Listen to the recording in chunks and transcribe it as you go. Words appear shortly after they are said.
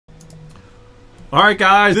Alright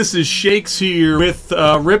guys, this is Shakes here with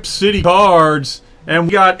Rip City Cards, and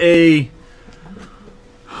we got a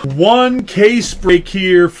one case break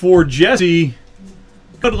here for Jessie.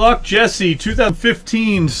 Good luck, Jessie.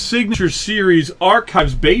 2015 Signature Series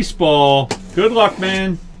Archives Baseball. Good luck,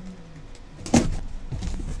 man.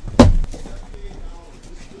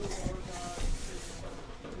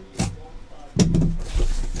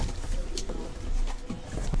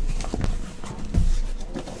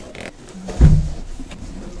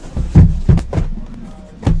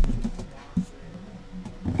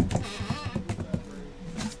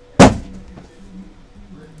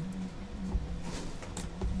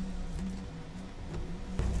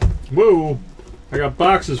 Whoa, I got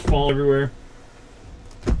boxes falling everywhere.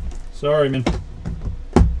 Sorry, man.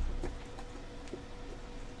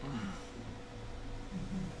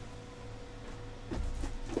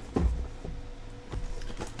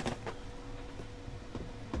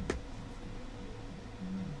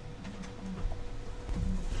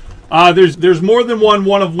 There's more than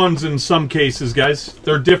one of ones in some cases, guys.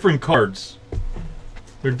 They're different cards.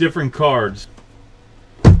 They're different cards.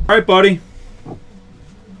 All right, buddy.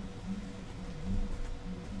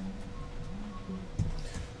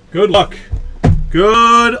 Good luck.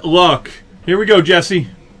 Good luck. Here we go, Jessie.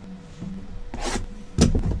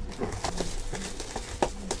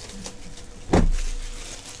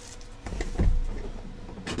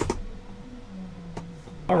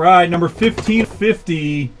 All right, number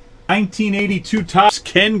 1550, 1982 Topps,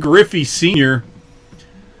 Ken Griffey Sr.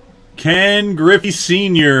 Ken Griffey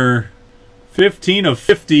Sr. 15 of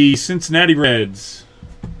 50, Cincinnati Reds.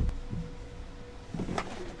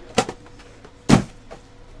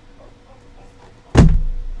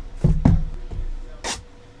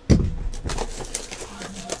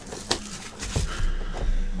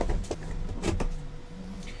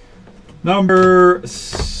 Number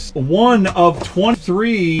 1 of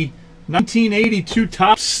 23, 1982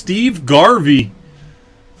 Topps, Steve Garvey.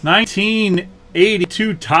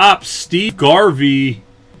 1982 Topps, Steve Garvey.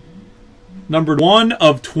 Number 1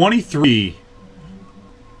 of 23.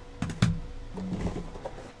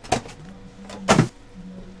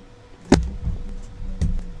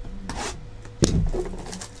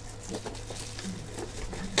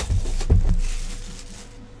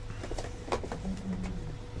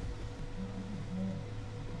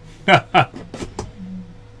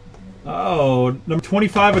 Oh, number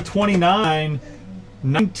 25 of 29,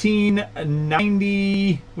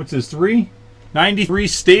 1990, what's this, 93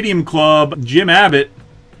 Stadium Club, Jim Abbott.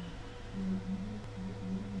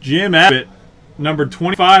 Jim Abbott, number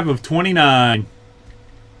 25 of 29.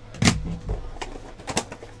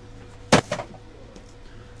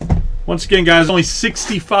 Once again, guys, only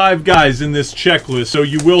 65 guys in this checklist, so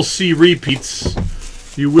you will see repeats.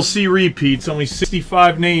 You will see repeats. Only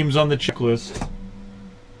 65 names on the checklist.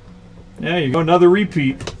 There you go, another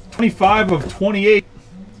repeat. 25 of 28.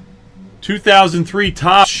 2003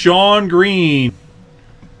 Topps, Sean Green.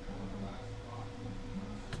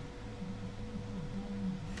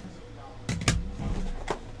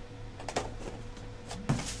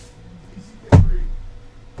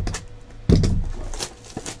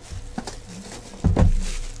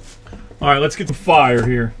 All right, let's get some fire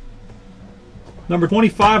here. Number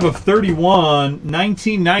 25 of 31,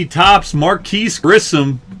 1990 Topps, Marquise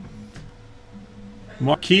Grissom.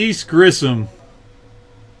 Marquise Grissom.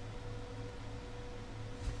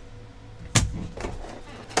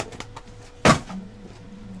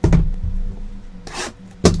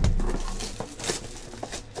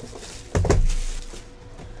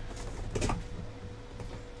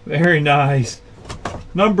 Very nice.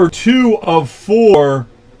 Number 2 of 4,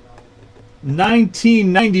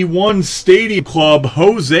 1991 Stadium Club,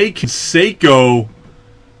 Jose Canseco.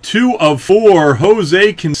 2 of 4,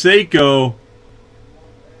 Jose Canseco.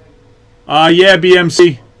 Yeah,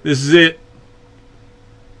 BMC. This is it.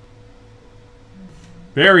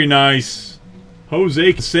 Very nice.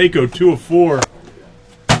 Jose Canseco, 2 of 4.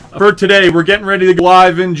 For today, we're getting ready to go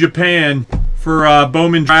live in Japan for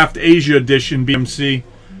Bowman Draft Asia Edition, BMC.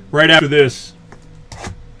 Right after this.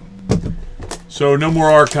 So, no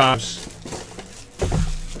more archives.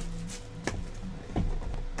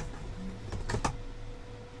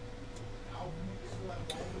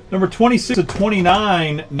 Number 26 of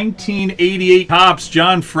 29, 1988 Topps,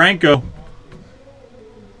 John Franco.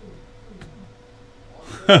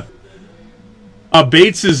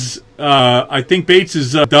 Bates is, I think Bates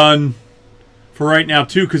is done for right now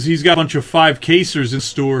too, because he's got a bunch of 5-casers in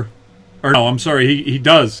store. Or no, I'm sorry, he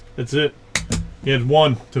does. That's it. He had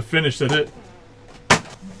one to finish. That's it.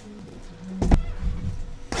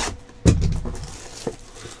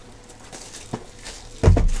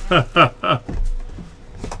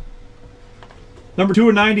 Number 2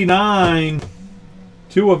 of 99.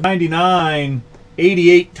 2 of 99.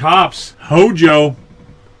 88 tops. Hojo.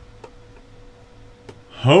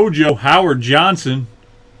 Howard Johnson.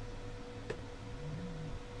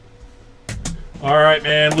 All right,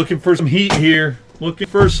 man. Looking for some heat here. Looking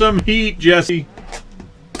for some heat, Jesse.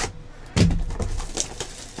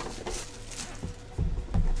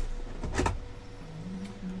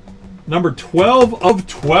 Number 12 of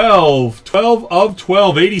 12. 12 of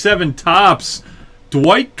 12. 87 tops.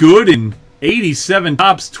 Dwight Gooden. 87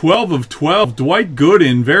 tops. 12 of 12. Dwight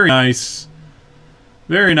Gooden. Very nice.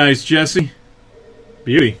 Very nice, Jesse.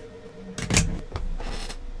 Beauty.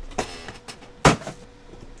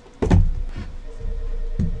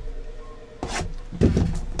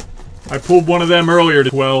 I pulled one of them earlier to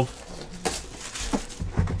 12.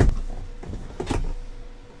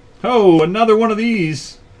 Oh, another one of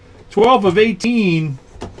these. 12 of 18.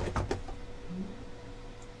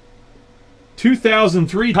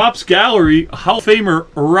 2003 Topps Gallery Hall of Famer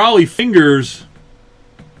Raleigh Fingers.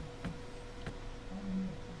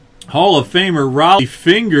 Hall of Famer Raleigh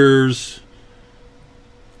Fingers.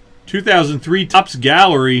 2003 Topps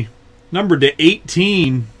Gallery. Numbered to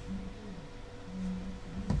 18.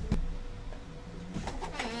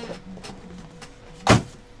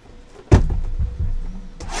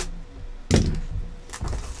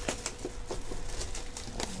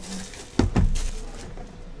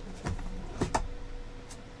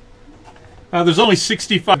 There's only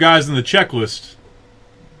 65 guys in the checklist.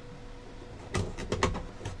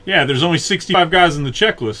 Yeah, there's only 65 guys in the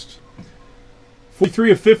checklist.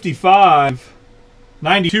 43 of 55.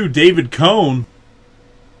 92, David Cohn.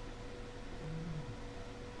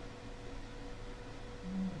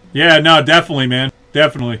 Yeah, no, definitely, man.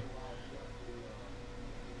 Definitely.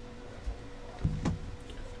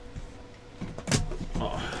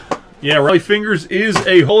 Yeah, Raleigh Fingers is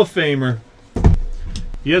a Hall of Famer.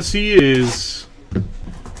 Yes, he is.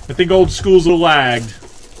 I think old school's a little lagged.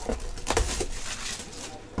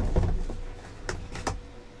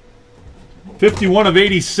 .51 of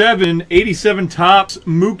 87. 87 tops.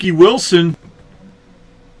 Mookie Wilson.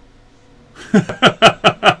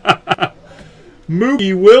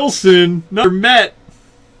 Mookie Wilson. Another Met.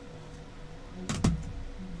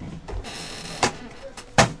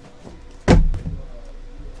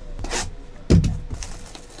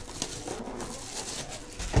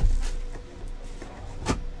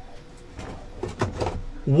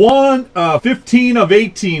 One, 15 of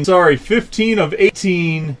 18. Sorry, 15 of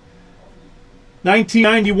 18.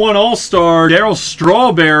 1991 All-Star, Darryl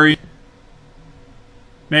Strawberry.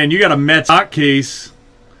 Man, you got a Mets hot case.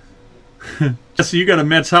 Jesse, you got a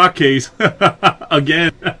Mets hot case.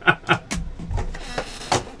 Again.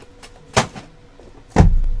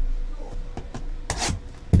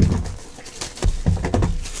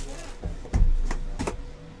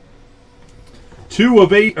 Two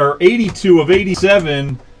of 8 or 82 of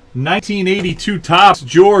 87. 1982 Topps,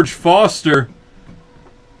 George Foster.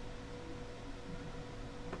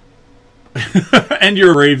 And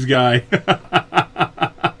you're a Braves guy.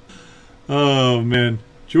 Oh, man.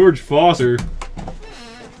 George Foster.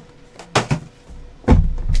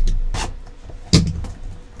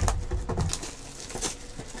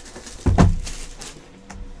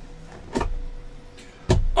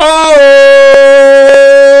 Oh!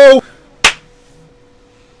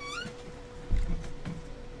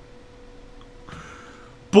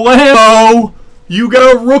 Blammo! You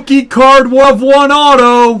got a rookie card of 1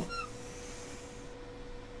 auto.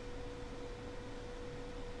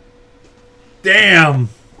 Damn.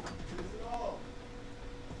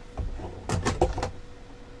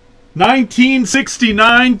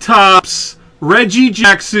 1969 Topps, Reggie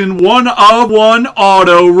Jackson, 1 of 1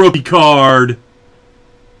 auto rookie card.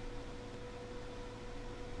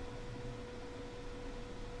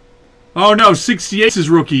 Oh no, 68 is his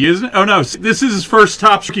rookie, isn't it? Oh no, this is his first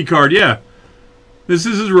Topps rookie card, yeah. This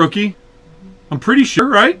is his rookie. I'm pretty sure,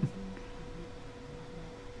 right?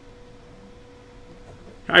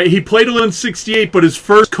 He played a little in 68, but his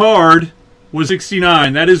first card was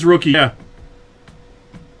 69. That is rookie, yeah.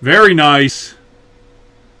 Very nice.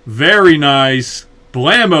 Very nice.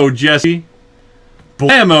 Blammo, Jesse.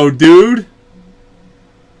 Blammo, dude.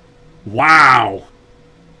 Wow.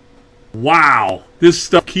 Wow. This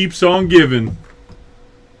stuff keeps on giving.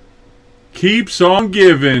 Keeps on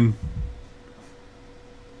giving.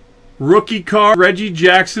 Rookie card, Reggie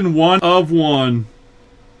Jackson, 1 of 1.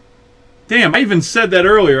 Damn, I even said that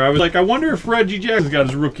earlier. I was like, I wonder if Reggie Jackson's got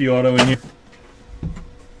his rookie auto in here.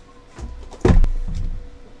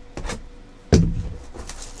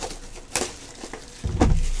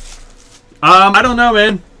 I don't know,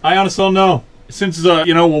 man. I honestly don't know. since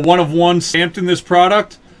you know, a 1 of 1 stamped in this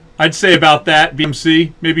product, I'd say about that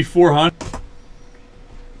BMC, maybe 400.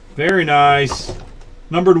 Very nice.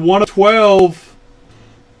 Numbered 1 of 12,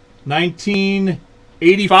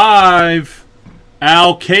 1985,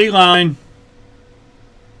 Al Kaline.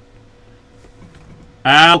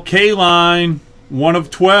 Al Kaline, 1 of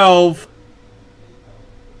 12.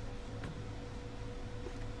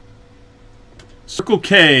 Circle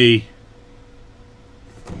K.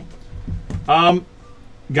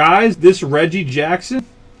 Guys, this Reggie Jackson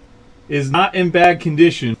is not in bad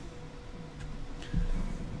condition.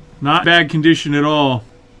 Not bad condition at all.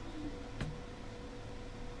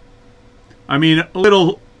 I mean, a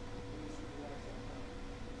little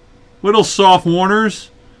soft Warners.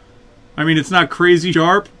 I mean, it's not crazy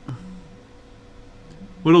sharp.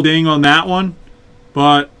 Little ding on that one,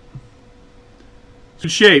 but it's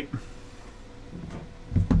good shape.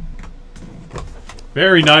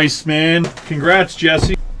 Very nice, man. Congrats,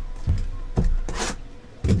 Jessie.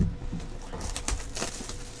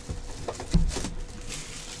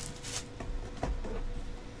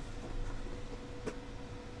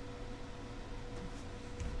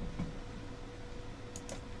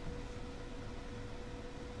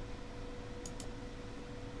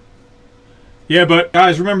 Yeah, but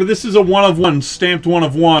guys, remember this is a 1 of 1, stamped 1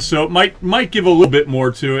 of 1, so it might give a little bit more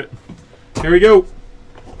to it. Here we go.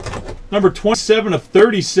 Number 27 of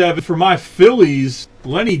 37 for my Phillies,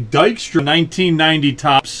 Lenny Dykstra, 1990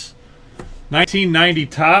 tops. 1990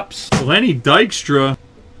 tops, Lenny Dykstra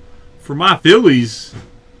for my Phillies.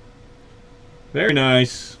 Very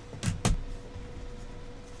nice.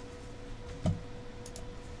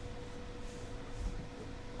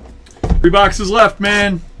 Three boxes left,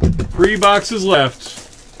 man. 3 boxes left.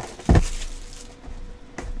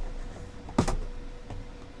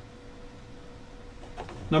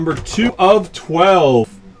 Number 2 of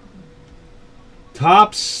 12.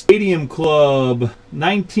 Topps Stadium Club,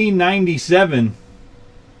 1997.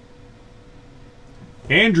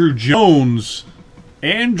 Andrew Jones.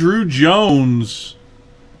 Andrew Jones.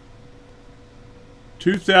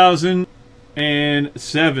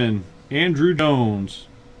 2007. Andrew Jones.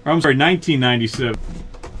 Or, I'm sorry, 1997.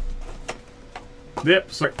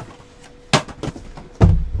 Yep, sorry.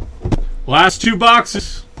 Last 2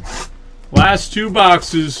 boxes. Last 2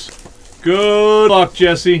 boxes. Good luck,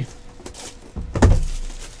 Jessie.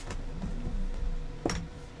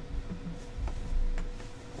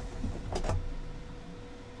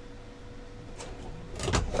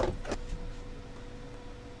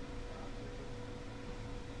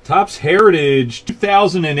 Topps Heritage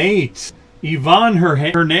 2008. Ivan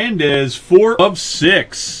Hernandez, 4 of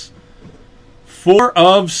 6. 4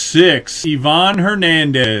 of 6. Ivan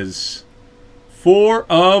Hernandez. 4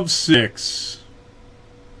 of 6.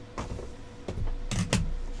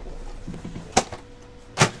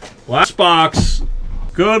 Last box.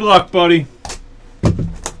 Good luck, buddy.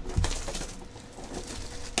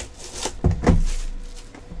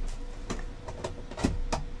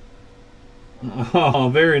 Oh,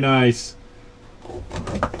 very nice.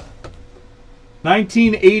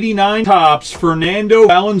 1989 Topps, Fernando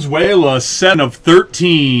Valenzuela, 7 of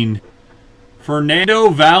 13. Fernando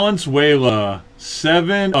Valenzuela,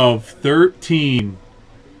 7 of 13.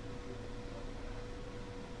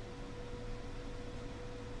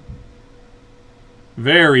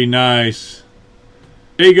 Very nice.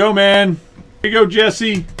 There you go, man. There you go,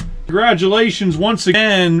 Jessie. Congratulations once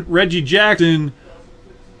again, Reggie Jackson.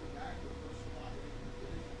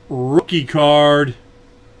 Rookie card.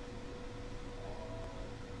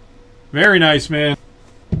 Very nice, man.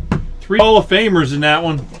 3 Hall of Famers in that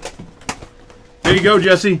one. There you go,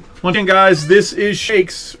 Jessie. Once again, guys, this is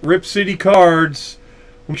Shakes Rip City Cards.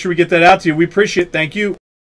 Make sure we get that out to you. We appreciate it. Thank you.